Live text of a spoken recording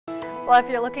Well, if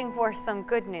you're looking for some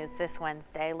good news this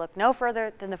Wednesday, look no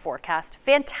further than the forecast.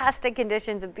 Fantastic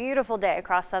conditions, a beautiful day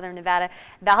across southern Nevada.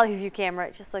 Valley View camera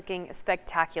just looking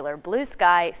spectacular. Blue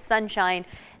sky, sunshine,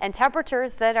 and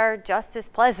temperatures that are just as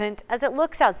pleasant as it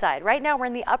looks outside. Right now, we're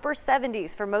in the upper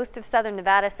 70s for most of southern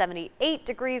Nevada, 78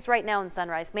 degrees right now in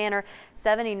Sunrise Manor,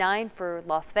 79 for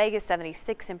Las Vegas,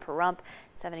 76 in Pahrump,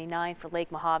 79 for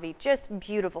Lake Mojave. Just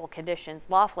beautiful conditions.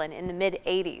 Laughlin in the mid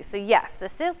 80s. So yes,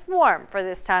 this is warm for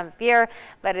this time of year,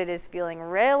 but it is feeling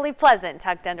really pleasant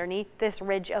tucked underneath this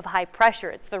ridge of high pressure.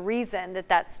 It's the reason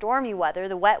that stormy weather,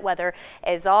 the wet weather,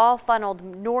 is all funneled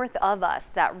north of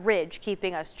us, that ridge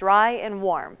keeping us dry and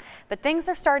warm. But things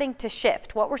are starting to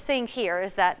shift. What we're seeing here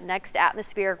is that next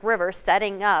atmospheric river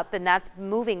setting up, and that's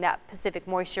moving that Pacific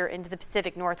moisture into the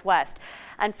Pacific Northwest.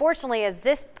 Unfortunately, as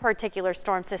this particular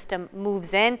storm system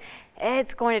moves in,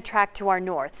 it's going to track to our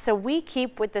north. So we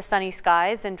keep with the sunny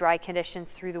skies and dry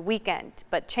conditions through the weekend.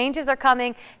 But changes are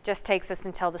coming. Just takes us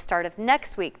until the start of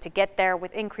next week to get there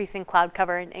with increasing cloud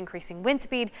cover and increasing wind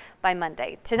speed by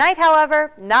Monday. Tonight,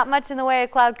 however, not much in the way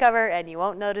of cloud cover, and you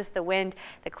won't notice the wind.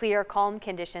 The clear, calm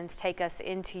conditions take us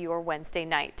into your Wednesday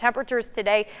night. Temperatures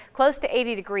today close to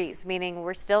 80 degrees, meaning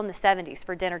we're still in the 70s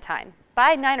for dinner time.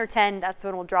 By 9 or 10, that's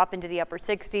when we'll drop into the upper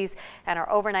 60s, and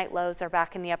our overnight lows are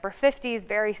back in the upper 50s,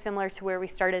 very similar to where we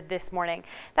started this morning.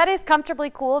 That is comfortably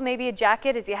cool, maybe a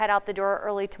jacket as you head out the door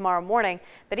early tomorrow morning,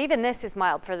 but even this is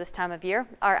mild for this time of year.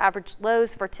 Our average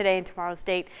lows for today and tomorrow's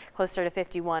date closer to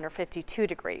 51 or 52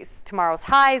 degrees. Tomorrow's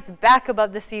highs back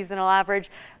above the seasonal average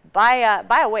by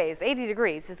a ways. 80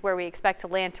 degrees is where we expect to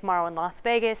land tomorrow in Las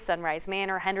Vegas, Sunrise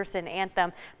Manor, Henderson,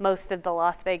 Anthem, most of the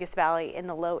Las Vegas Valley in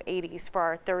the low 80s for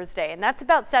our Thursday. And that's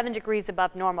about 7 degrees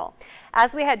above normal.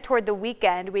 As we head toward the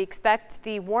weekend, we expect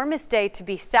the warmest day to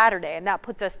be Saturday, and that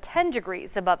puts us 10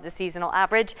 degrees above the seasonal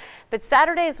average. But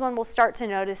Saturday is when we'll start to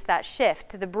notice that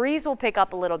shift. The breeze will pick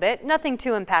up a little bit, nothing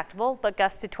too impactful, but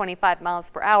gusts to 25 miles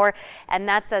per hour. And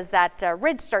that's as that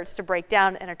ridge starts to break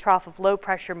down and a trough of low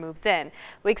pressure moves in.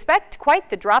 We expect quite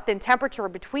the drop in temperature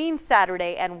between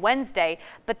Saturday and Wednesday,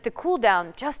 but the cool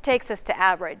down just takes us to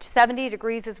average. 70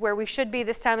 degrees is where we should be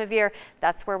this time of year.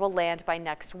 That's where we'll land by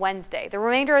next Wednesday. The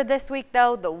remainder of this week,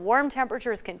 though, the warm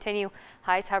temperatures continue.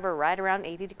 Highs hover right around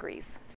 80 degrees.